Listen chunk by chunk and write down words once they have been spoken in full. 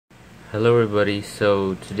Hello everybody,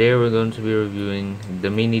 so today we're going to be reviewing the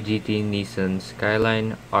Mini GT Nissan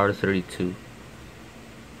Skyline R-32.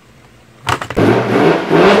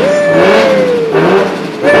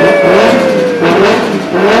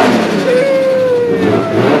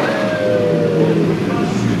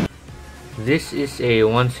 This is a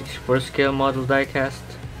 1/64 scale model diecast,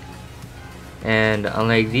 and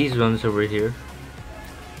unlike these ones over here,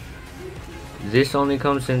 this only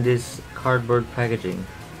comes in this cardboard packaging.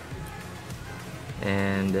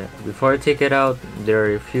 And before I take it out, there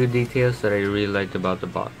are a few details that I really liked about the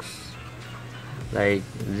box, like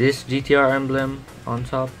this GTR emblem on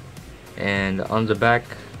top, and on the back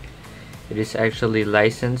it is actually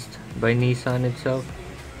licensed by Nissan itself.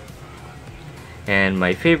 And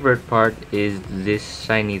my favorite part is this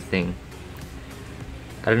shiny thing.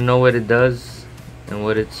 I don't know what it does and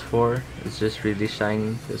what it's for, it's just really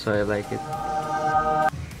shiny, that's why I like it.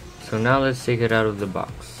 So now let's take it out of the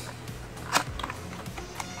box.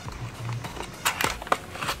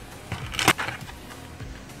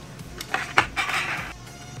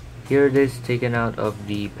 Here it is taken out of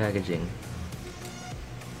the packaging.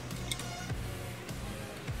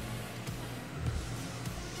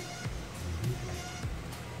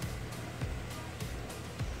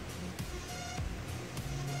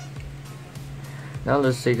 Now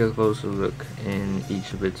let's take a closer look in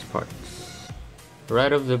each of its parts.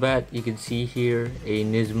 Right off the bat, you can see here a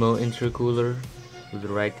Nismo intercooler with the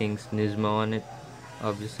writings Nismo on it,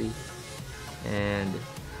 obviously. And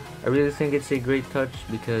I really think it's a great touch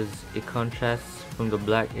because it contrasts from the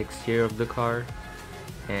black exterior of the car,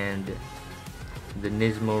 and the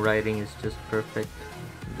Nismo writing is just perfect.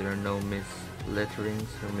 There are no misletterings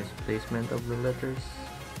or misplacement of the letters,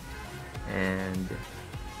 and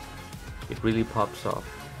it really pops off.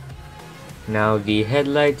 Now the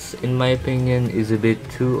headlights, in my opinion, is a bit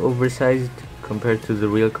too oversized compared to the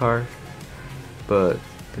real car, but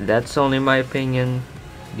that's only my opinion.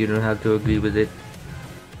 You don't have to agree with it.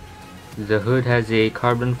 The hood has a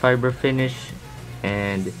carbon fiber finish,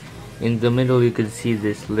 and in the middle you can see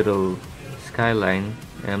this little skyline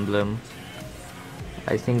emblem.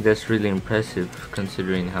 I think that's really impressive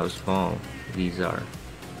considering how small these are.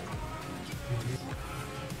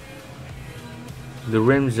 The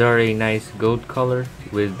rims are a nice gold color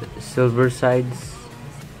with silver sides,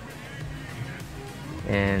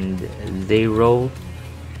 and they roll.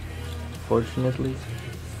 Fortunately,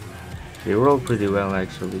 they roll pretty well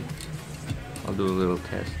actually. I'll do a little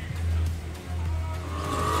test.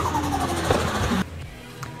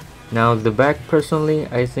 Now the back, personally,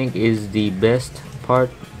 I think is the best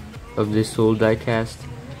part of this whole diecast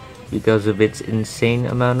because of its insane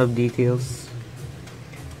amount of details.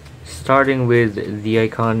 Starting with the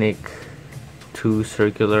iconic two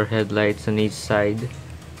circular headlights on each side,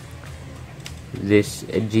 this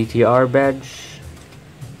GTR badge,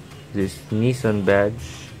 this Nissan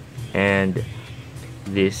badge, and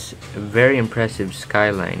this very impressive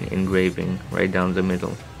skyline engraving right down the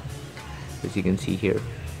middle, as you can see here.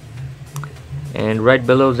 And right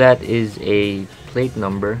below that is a plate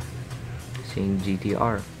number saying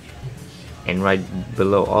GTR, and right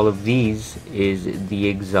below all of these is the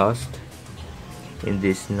exhaust in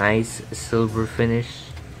this nice silver finish.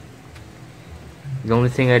 The only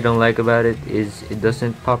thing I don't like about it is it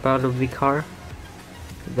doesn't pop out of the car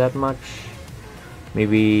that much.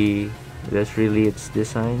 Maybe that's really its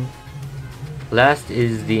design. Last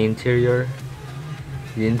is the interior.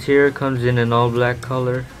 The interior comes in an all black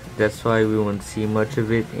color, that's why we won't see much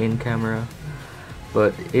of it in camera,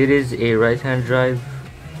 but it is a right hand drive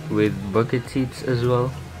with bucket seats as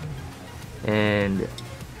well, and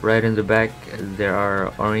right in the back there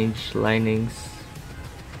are orange linings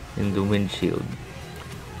in the windshield,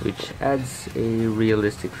 which adds a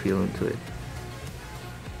realistic feel into it.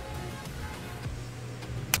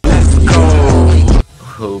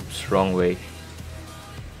 Oops, wrong way.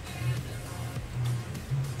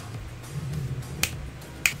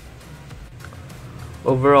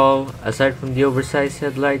 Overall, aside from the oversized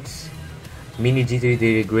headlights, Mini GT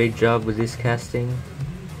did a great job with this casting,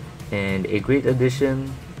 and a great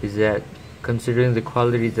addition is that, considering the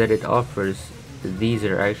quality that it offers, these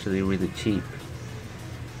are actually really cheap.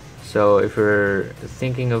 So if you're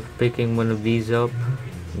thinking of picking one of these up,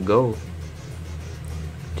 go.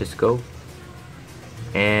 Just go.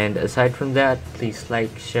 And aside from that, please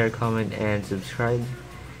like, share, comment, and subscribe.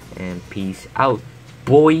 And peace out,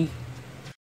 boy.